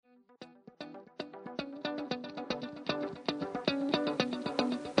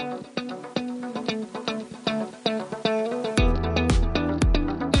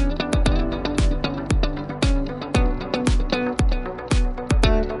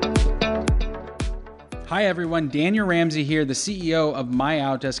Hi everyone, Daniel Ramsey here, the CEO of My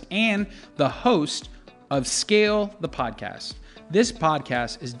Outdesk and the host of Scale the Podcast. This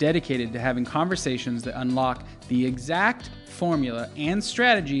podcast is dedicated to having conversations that unlock the exact formula and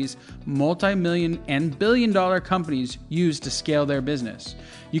strategies multi-million and billion-dollar companies use to scale their business.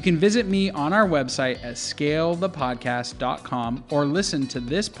 You can visit me on our website at scalethepodcast.com or listen to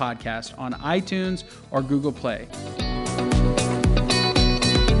this podcast on iTunes or Google Play.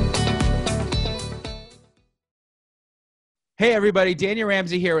 Hey everybody, Daniel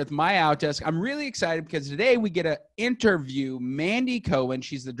Ramsey here with My Outdesk. I'm really excited because today we get to interview Mandy Cohen.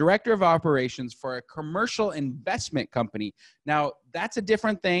 She's the Director of Operations for a commercial investment company. Now, that's a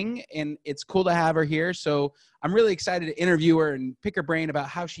different thing, and it's cool to have her here. So I'm really excited to interview her and pick her brain about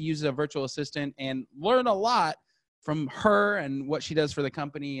how she uses a virtual assistant and learn a lot from her and what she does for the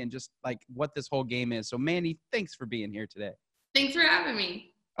company and just like what this whole game is. So Mandy, thanks for being here today. Thanks for having me.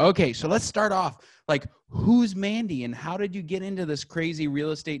 Okay, so let's start off. Like, who's Mandy and how did you get into this crazy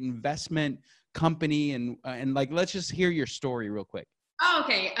real estate investment company? And like, let's just hear your story real quick. Oh,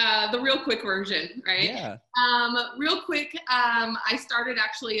 okay. The real quick version, right? Yeah. Real quick, I started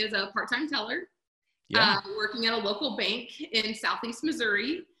actually as a part-time teller, working at a local bank in Southeast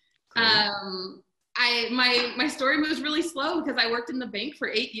Missouri. Great. My story moves really slow because I worked in the bank for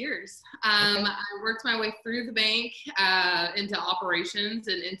 8 years. I worked my way through the bank into operations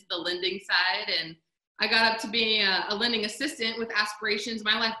and into the lending side, and I got up to being a lending assistant with aspirations.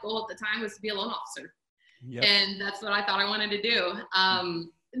 My life goal at the time was to be a loan officer, and that's what I thought I wanted to do.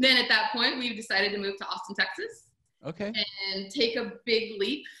 Then at that point, we decided to move to Austin, Texas. Okay. And take a big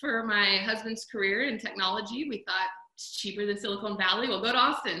leap for my husband's career in technology. We thought it's cheaper than Silicon Valley. We'll go to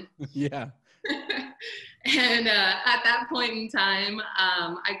Austin. Yeah. And at that point in time,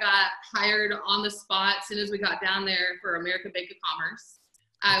 I got hired on the spot as soon as we got down there for American Bank of Commerce.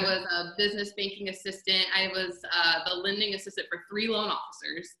 I was a business banking assistant. I was the lending assistant for 3 loan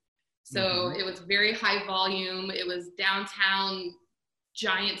officers. So it was very high volume. It was downtown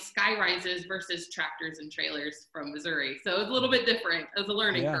giant sky rises versus tractors and trailers from Missouri. So it was a little bit different as a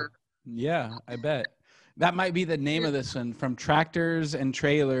learning curve. Yeah, I bet. That might be the name of this one, from tractors and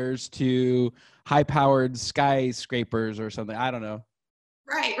trailers to high-powered skyscrapers or something. I don't know.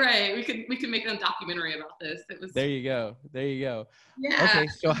 Right. We could make a documentary about this. There you go. Yeah. Okay,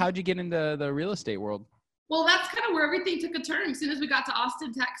 so how'd you get into the real estate world? Well, that's kind of where everything took a turn. As soon as we got to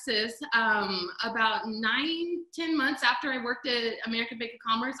Austin, Texas, about 9-10 months after I worked at American Bank of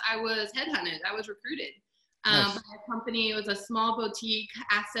Commerce, I was headhunted. I was recruited. Nice. By a company. It was a small boutique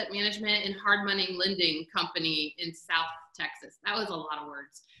asset management and hard money lending company in South Texas. That was a lot of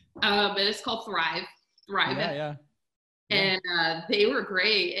words, but it's called Thrive. Yeah. And they were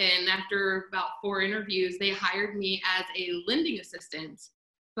great. And after about 4 interviews, they hired me as a lending assistant.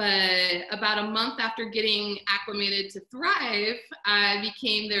 But about a month after getting acclimated to Thrive, I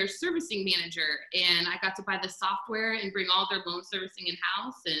became their servicing manager, and I got to buy the software and bring all their loan servicing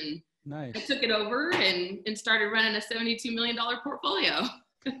in-house. And nice. I took it over and started running a $72 million portfolio.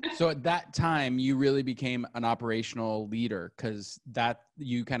 So at that time, you really became an operational leader because that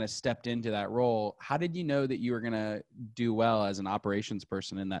you kind of stepped into that role. How did you know that you were going to do well as an operations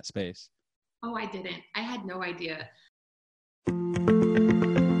person in that space? Oh, I didn't. I had no idea.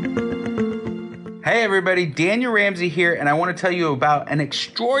 Hey everybody, Daniel Ramsey here, and I want to tell you about an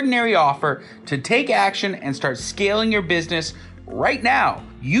extraordinary offer to take action and start scaling your business right now.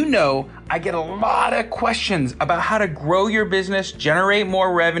 You know, I get a lot of questions about how to grow your business, generate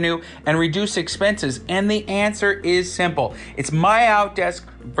more revenue, and reduce expenses. And the answer is simple. It's My Outdesk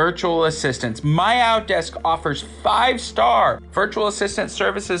Virtual Assistants. My Outdesk offers 5-star virtual assistant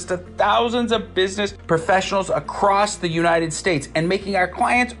services to thousands of business professionals across the United States and making our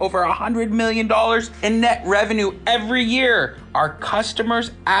clients over $100 million in net revenue every year. Our customers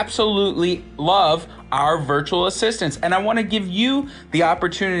absolutely love our virtual assistants, and I want to give you the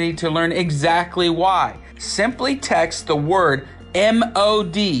opportunity to learn exactly why. Simply text the word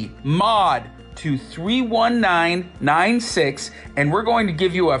MOD to 31996, and we're going to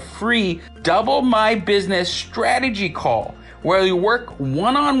give you a free Double My Business strategy call where you work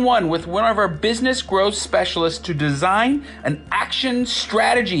one-on-one with one of our business growth specialists to design an action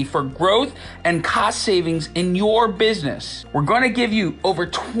strategy for growth and cost savings in your business. We're going to give you over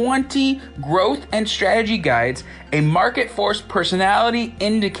 20 growth and strategy guides, a market force personality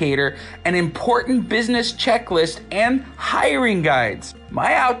indicator, an important business checklist, and hiring guides.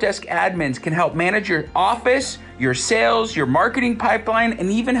 My Outdesk admins can help manage your office, your sales, your marketing pipeline,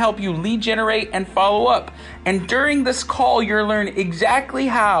 and even help you lead generate and follow up. And during this call, you'll learn exactly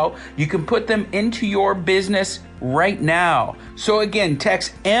how you can put them into your business right now. So again,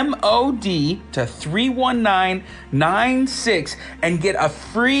 text MOD to 31996 and get a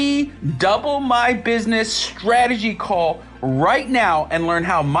free Double My Business strategy call right now and learn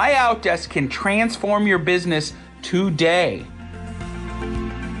how My Outdesk can transform your business today.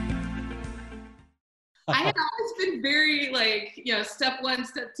 I had always been very step one,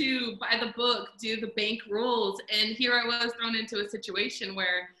 step two, buy the book, do the bank rules. And here I was thrown into a situation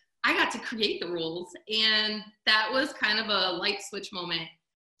where I got to create the rules. And that was kind of a light switch moment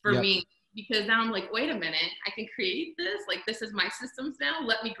for me, because now I'm like, wait a minute, I can create this. Like, this is my systems now.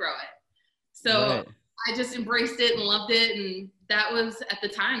 Let me grow it. So I just embraced it and loved it. And that was, at the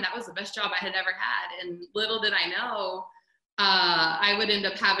time, that was the best job I had ever had. And little did I know, I would end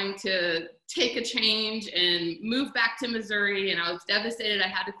up having to take a change and move back to Missouri. And I was devastated. I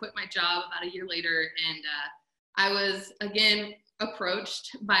had to quit my job about a year later. And I was, again,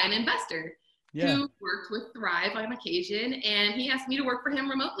 approached by an investor who worked with Thrive on occasion. And he asked me to work for him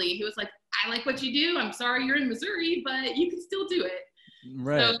remotely. He was like, I like what you do. I'm sorry you're in Missouri, but you can still do it.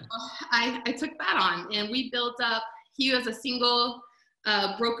 Right. So I took that on, and we built up. He was a single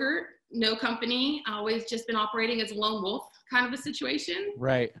broker, no company, always just been operating as a lone wolf kind of a situation.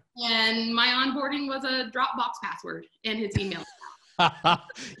 Right. And my onboarding was a Dropbox password and his email.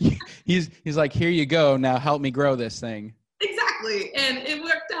 He's like, here you go. Now help me grow this thing. Exactly. And it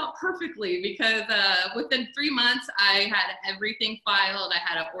worked out perfectly because within 3 months, I had everything filed. I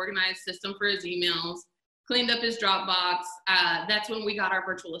had an organized system for his emails, cleaned up his Dropbox. That's when we got our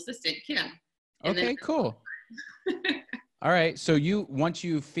virtual assistant, Kim. Okay, cool. All right. So once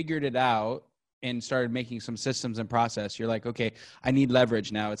you figured it out and started making some systems and process, you're like, okay, I need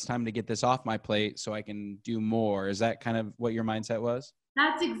leverage now. It's time to get this off my plate so I can do more. Is that kind of what your mindset was?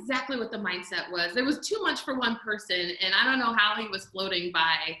 That's exactly what the mindset was. There was too much for one person, and I don't know how he was floating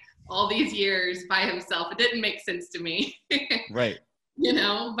by all these years by himself. It didn't make sense to me. Right.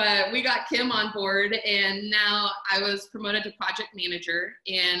 But we got Kim on board, and now I was promoted to project manager,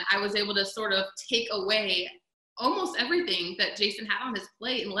 and I was able to sort of take away almost everything that Jason had on his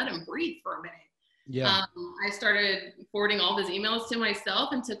plate and let him breathe for a minute. Yeah. I started forwarding all of his emails to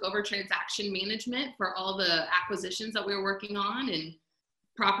myself and took over transaction management for all the acquisitions that we were working on and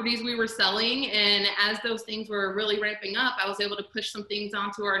properties we were selling. And as those things were really ramping up, I was able to push some things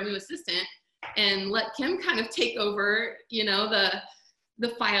onto our new assistant and let Kim kind of take over,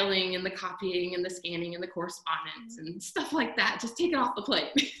 the filing and the copying and the scanning and the correspondence and stuff like that. Just take it off the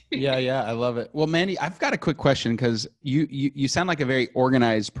plate. Yeah. I love it. Well, Mandy, I've got a quick question because you sound like a very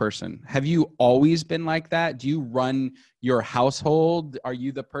organized person. Have you always been like that? Do you run your household? Are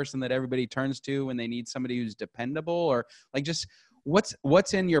you the person that everybody turns to when they need somebody who's dependable, or like just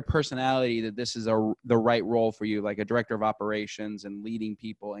what's in your personality that this is the right role for you, like a director of operations and leading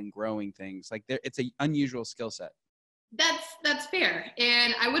people and growing things? Like it's an unusual skill set. That's fair.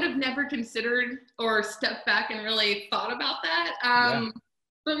 And I would have never considered or stepped back and really thought about that.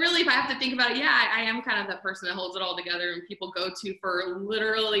 But really, if I have to think about it, I am kind of that person that holds it all together and people go to for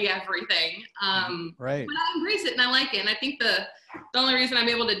literally everything. Right. But I embrace it and I like it. And I think the only reason I'm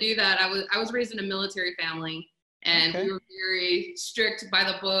able to do that, I was raised in a military family. And we were very strict by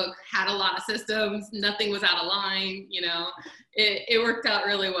the book, had a lot of systems, nothing was out of line, it worked out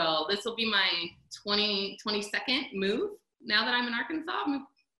really well. This will be my 22nd move now that I'm in Arkansas,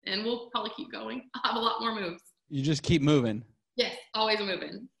 and we'll probably keep going. I'll have a lot more moves. You just keep moving. Yes, always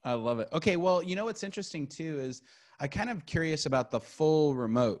moving. I love it. Okay, well, what's interesting too is I kind of curious about the full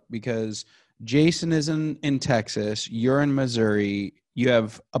remote, because Jason is in Texas, you're in Missouri, you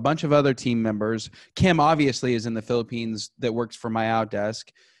have a bunch of other team members. Kim obviously is in the Philippines that works for My Outdesk,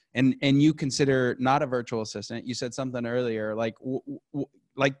 and you consider not a virtual assistant. You said something earlier,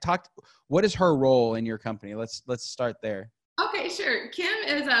 what is her role in your company? Let's start there. Okay, sure. Kim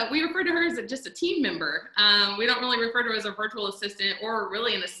is, we refer to her as just a team member. We don't really refer to her as a virtual assistant or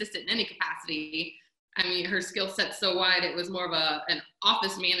really an assistant in any capacity. I mean, her skill set's so wide, it was more of an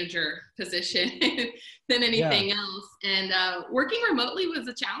office manager position than anything else. And working remotely was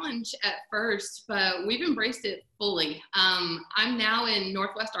a challenge at first, but we've embraced it fully. I'm now in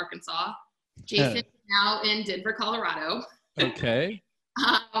Northwest Arkansas. Jason is now in Denver, Colorado. Okay.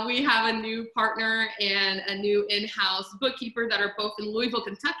 We have a new partner and a new in-house bookkeeper that are both in Louisville,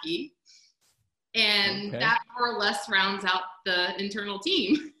 Kentucky. And that more or less rounds out the internal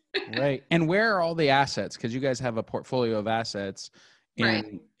team. Right. And where are all the assets? Because you guys have a portfolio of assets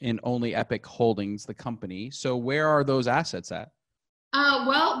in Only Epic Holdings, the company. So where are those assets at?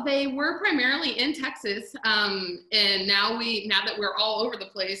 Well, they were primarily in Texas, and now that we're all over the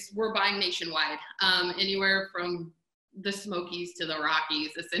place, we're buying nationwide, anywhere from the Smokies to the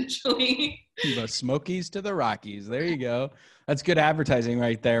Rockies, essentially. The Smokies to the Rockies. There you go. That's good advertising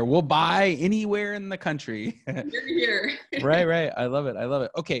right there. We'll buy anywhere in the country. You're here. Right, right. I love it. I love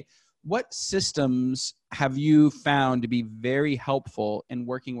it. Okay. What systems have you found to be very helpful in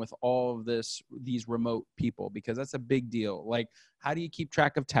working with all of these remote people? Because that's a big deal. Like, how do you keep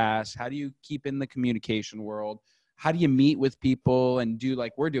track of tasks? How do you keep in the communication world? How do you meet with people and do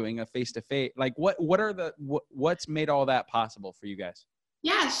like we're doing a face-to-face? Like what's made all that possible for you guys?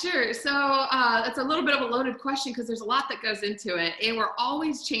 Yeah, sure. So that's a little bit of a loaded question because there's a lot that goes into it, and we're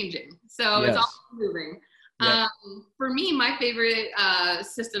always changing. So it's Yes. always moving. Yep. For me, my favorite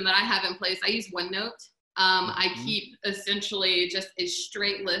system that I have in place, I use OneNote. I keep essentially just a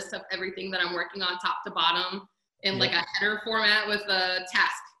straight list of everything that I'm working on top to bottom in like a header format with a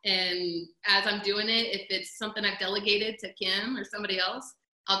task. And as I'm doing it, if it's something I've delegated to Kim or somebody else,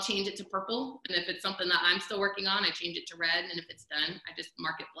 I'll change it to purple. And if it's something that I'm still working on, I change it to red. And if it's done, I just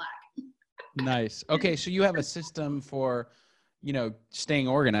mark it black. Nice. Okay. So you have a system for, staying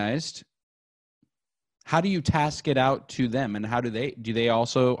organized. How do you task it out to them, and how are they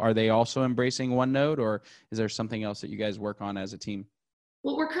also embracing OneNote, or is there something else that you guys work on as a team?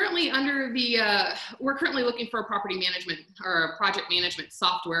 Well, we're currently looking for a property management or a project management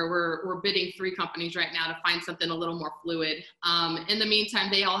software. We're bidding 3 companies right now to find something a little more fluid. In the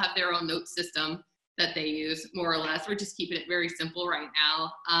meantime, they all have their own note system that they use, more or less. We're just keeping it very simple right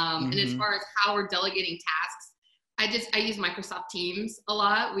now. And as far as how we're delegating tasks, I use Microsoft Teams a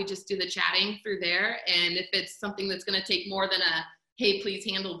lot. We just do the chatting through there. And if it's something that's going to take more than hey, please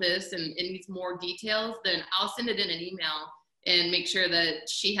handle this and it needs more details, then I'll send it in an email and make sure that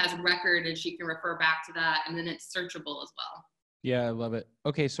she has a record and she can refer back to that. And then it's searchable as well. Yeah, I love it.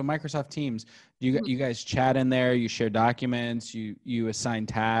 Okay. So Microsoft Teams, you guys chat in there, you share documents, you assign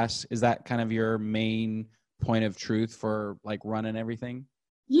tasks. Is that kind of your main point of truth for like running everything?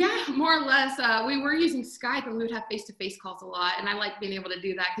 Yeah, more or less. We were using Skype and we would have face-to-face calls a lot. And I like being able to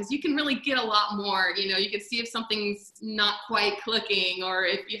do that because you can really get a lot more. You can see if something's not quite clicking or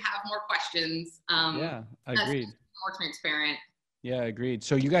if you have more questions. Yeah, agreed. More transparent. Yeah, agreed.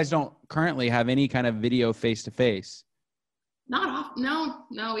 So you guys don't currently have any kind of video face-to-face? Not often.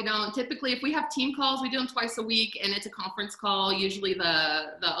 No, we don't. Typically, if we have team calls, we do them twice a week, and it's a conference call. Usually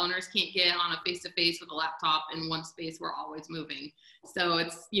the owners can't get on a face-to-face with a laptop in one space. We're always moving. So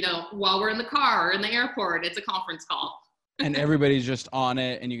it's, while we're in the car or in the airport, it's a conference call. And everybody's just on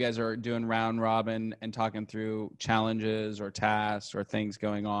it, and you guys are doing round robin and talking through challenges or tasks or things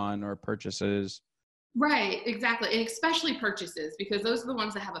going on or purchases. Right, exactly. And especially purchases, because those are the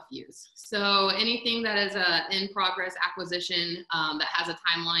ones that have a fuse. So anything that is a in progress acquisition that has a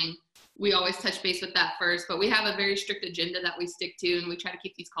timeline, we always touch base with that first. But we have a very strict agenda that we stick to, and we try to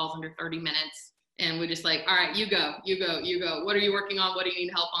keep these calls under 30 minutes. And we're just like, all right, you go. What are you working on? What do you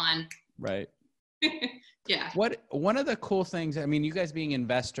need help on? Right. Yeah. One of the cool things, I mean, you guys being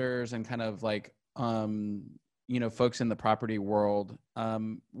investors and kind of like, folks in the property world,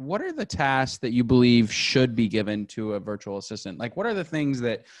 what are the tasks that you believe should be given to a virtual assistant? Like, what are the things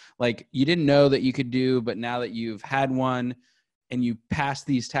that like you didn't know that you could do, but now that you've had one and you pass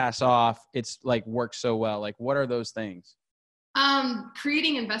these tasks off, it's like works so well. Like, what are those things?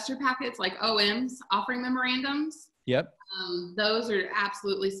 Creating investor packets like OMs, offering memorandums. Yep. Those are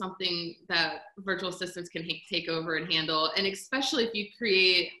absolutely something that virtual assistants can take over and handle. And especially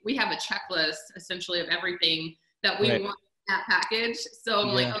if we have a checklist essentially of everything that we want in that package. So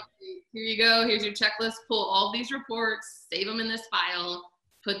I'm like, okay, here you go. Here's your checklist. Pull all these reports, save them in this file,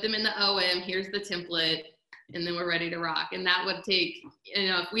 put them in the OM. Here's the template. And then we're ready to rock. And that would take,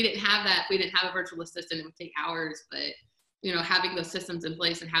 if we didn't have that, if we didn't have a virtual assistant, it would take hours. But, having those systems in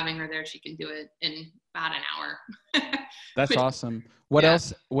place and having her there, she can do it in about an hour. That's awesome. What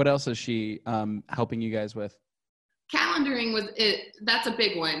else is she helping you guys with? Calendaring that's a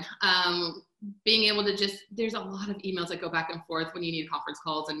big one. Being able to there's a lot of emails that go back and forth when you need conference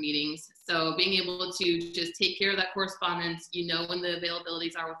calls and meetings. So being able to just take care of that correspondence, when the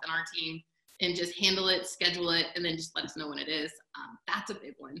availabilities are within our team, and just handle it, schedule it, and then just let us know when it is. That's a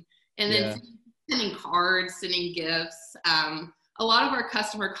big one. And then sending cards, sending gifts. A lot of our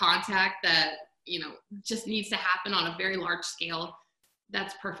customer contact that, just needs to happen on a very large scale.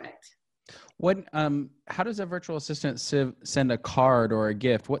 That's perfect. How does a virtual assistant send a card or a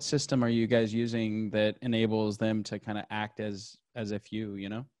gift? What system are you guys using that enables them to kind of act as if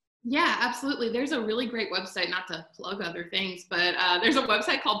Yeah, absolutely. There's a really great website, not to plug other things, but there's a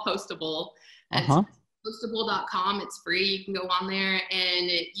website called Postable. Postable.com. It's free. You can go on there and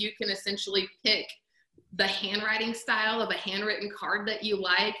you can essentially pick the handwriting style of a handwritten card that you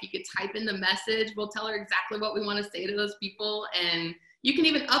like. You could type in the message. We'll tell her exactly what we want to say to those people. And you can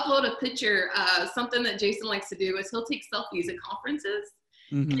even upload a picture. Something that Jason likes to do is he'll take selfies at conferences.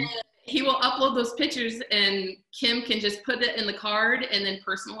 Mm-hmm. And he will upload those pictures and Kim can just put it in the card and then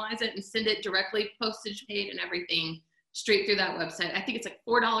personalize it and send it directly, postage paid and everything, straight through that website. I think it's like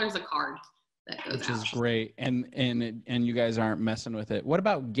 $4 a card that goes out. Which is great. And you guys aren't messing with it. What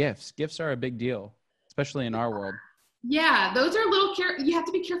about gifts? Gifts are a big deal, especially in our world. Yeah, those are a little you have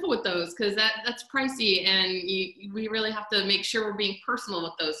to be careful with those because that's pricey, and we really have to make sure we're being personal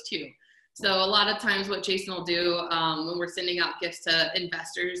with those too. So a lot of times what Jason will do when we're sending out gifts to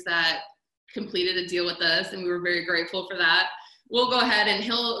investors that completed a deal with us, and we were very grateful for that, we'll go ahead and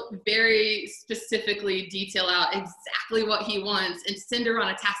he'll very specifically detail out exactly what he wants and send her on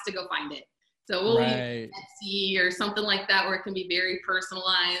a task to go find it. So we'll use Etsy or something like that where it can be very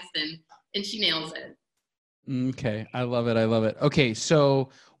personalized, and she nails it. Okay. I love it. I love it. Okay. So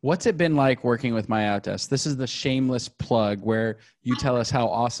what's it been like working with My Outdesk? This is the shameless plug where you tell us how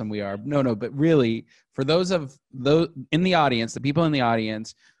awesome we are. No, but really for those in the audience, the people in the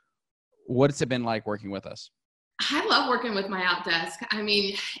audience, what's it been like working with us? I love working with My Outdesk. I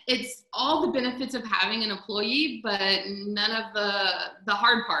mean, it's all the benefits of having an employee, but none of the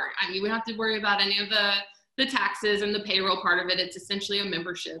hard part. I mean, we don't have to worry about any of the taxes and the payroll part of it. It's essentially a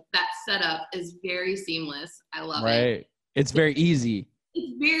membership. That setup is very seamless. I love it. Right. It's very easy.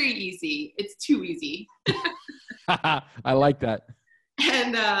 It's very easy. It's too easy. I like that.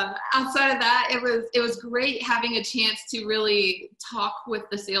 And outside of that, it was great having a chance to really talk with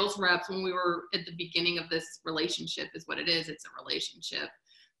the sales reps when we were at the beginning of this relationship is what it is. It's a relationship.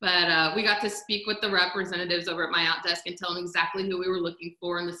 But we got to speak with the representatives over at My Outdesk and tell them exactly who we were looking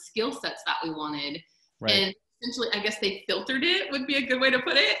for and the skill sets that we wanted. Right. And essentially, I guess they filtered it would be a good way to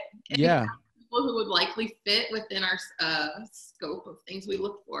put it. And yeah. People who would likely fit within our scope of things we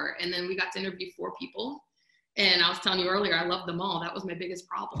look for. And then we got to interview 4 people. And I was telling you earlier, I loved them all. That was my biggest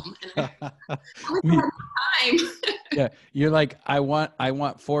problem. And I was time. Yeah. You're like, I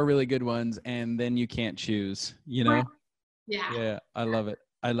want 4 really good ones. And then you can't choose, you know? Yeah. Yeah. I love it.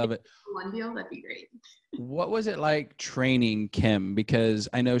 I love it. One deal, that'd be great. What was it like training Kim? Because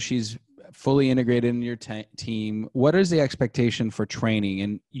I know she's fully integrated in your team. What is the expectation for training?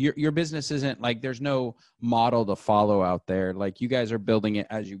 And your business isn't like, there's no model to follow out there. Like you guys are building it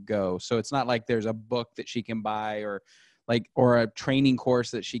as you go. So it's not like there's a book that she can buy or a training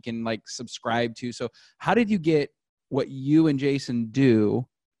course that she can like subscribe to. So how did you get what you and Jason do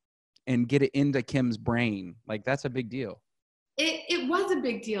and get it into Kim's brain? Like that's a big deal. It was a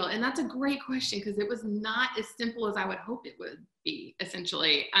big deal. And that's a great question because it was not as simple as I would hope it would be,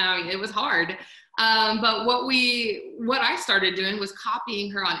 essentially. It was hard. But what I started doing was copying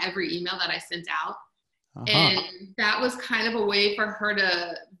her on every email that I sent out. Uh-huh. And that was kind of a way for her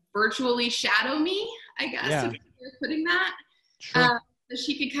to virtually shadow me, I guess, if you're putting that. Sure. So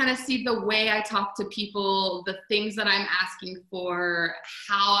she could kind of see the way I talk to people, the things that I'm asking for,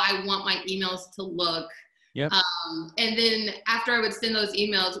 how I want my emails to look. Yep. And then after I would send those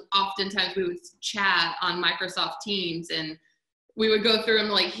emails, oftentimes we would chat on Microsoft Teams and we would go through them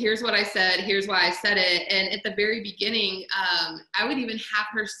like, here's what I said, here's why I said it. And at the very beginning, I would even have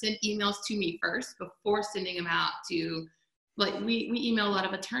her send emails to me first before sending them out to, like, we email a lot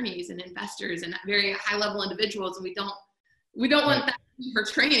of attorneys and investors and very high level individuals. And we don't want that to be her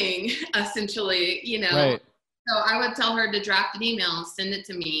training, essentially, you know. Right. So I would tell her to draft an email and send it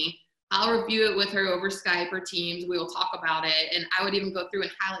to me. I'll review it with her over Skype or Teams. We will talk about it. And I would even go through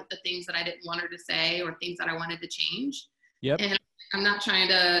and highlight the things that I didn't want her to say or things that I wanted to change. Yep. And I'm not trying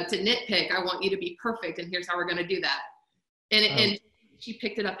to nitpick. I want you to be perfect. And here's how we're going to do that. And she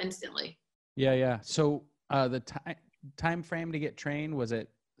picked it up instantly. Yeah. So the time frame to get trained, was it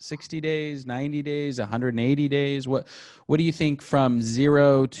 60 days, 90 days, 180 days? What do you think from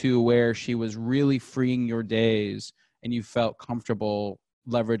 0 to where she was really freeing your days and you felt comfortable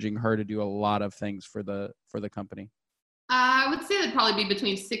leveraging her to do a lot of things for the company? I would say it'd probably be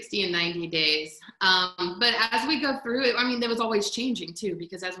between 60 and 90 days. But as we go through it, I mean, there was always changing too,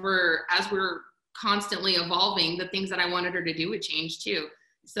 because as we're constantly evolving, the things that I wanted her to do would change too.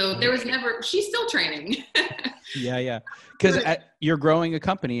 So there was she's still training. Yeah. Because you're growing a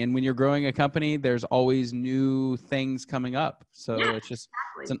company, and when you're growing a company, there's always new things coming up. So it's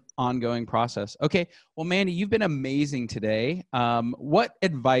an ongoing process. Okay. Well, Mandy, you've been amazing today. What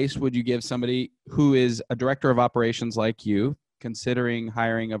advice would you give somebody who is a director of operations like you, considering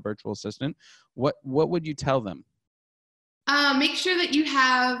hiring a virtual assistant? What would you tell them? Make sure that you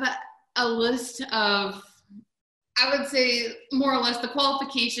have a list of, I would say more or less the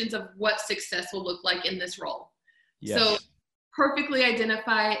qualifications of what success will look like in this role. Yes. So perfectly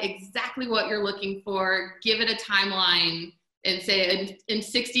identify exactly what you're looking for, give it a timeline, and say in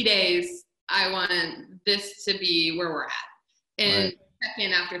 60 days, I want this to be where we're at. And Right. check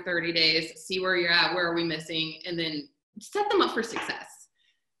in after 30 days, see where you're at, where are we missing, and then set them up for success.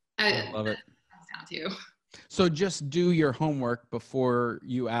 I love it. That comes down to. So just do your homework before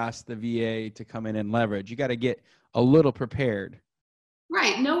you ask the VA to come in and leverage. You got to get a little prepared.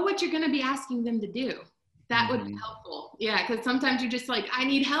 Right. Know what you're going to be asking them to do. That would be helpful. Yeah, because sometimes you're just like, I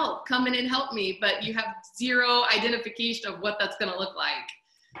need help. Come in and help me. But you have zero identification of what that's going to look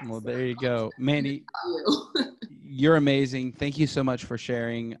like. Well, there you go. Mandy, you're amazing. Thank you so much for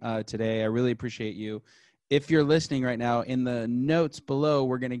sharing today. I really appreciate you. If you're listening right now, in the notes below,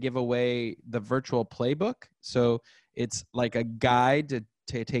 we're going to give away the virtual playbook. So it's like a guide to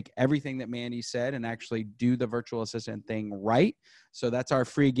take everything that Mandy said and actually do the virtual assistant thing right. So that's our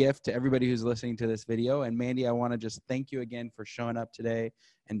free gift to everybody who's listening to this video. And Mandy, I want to just thank you again for showing up today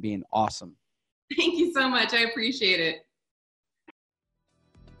and being awesome. Thank you so much. I appreciate it.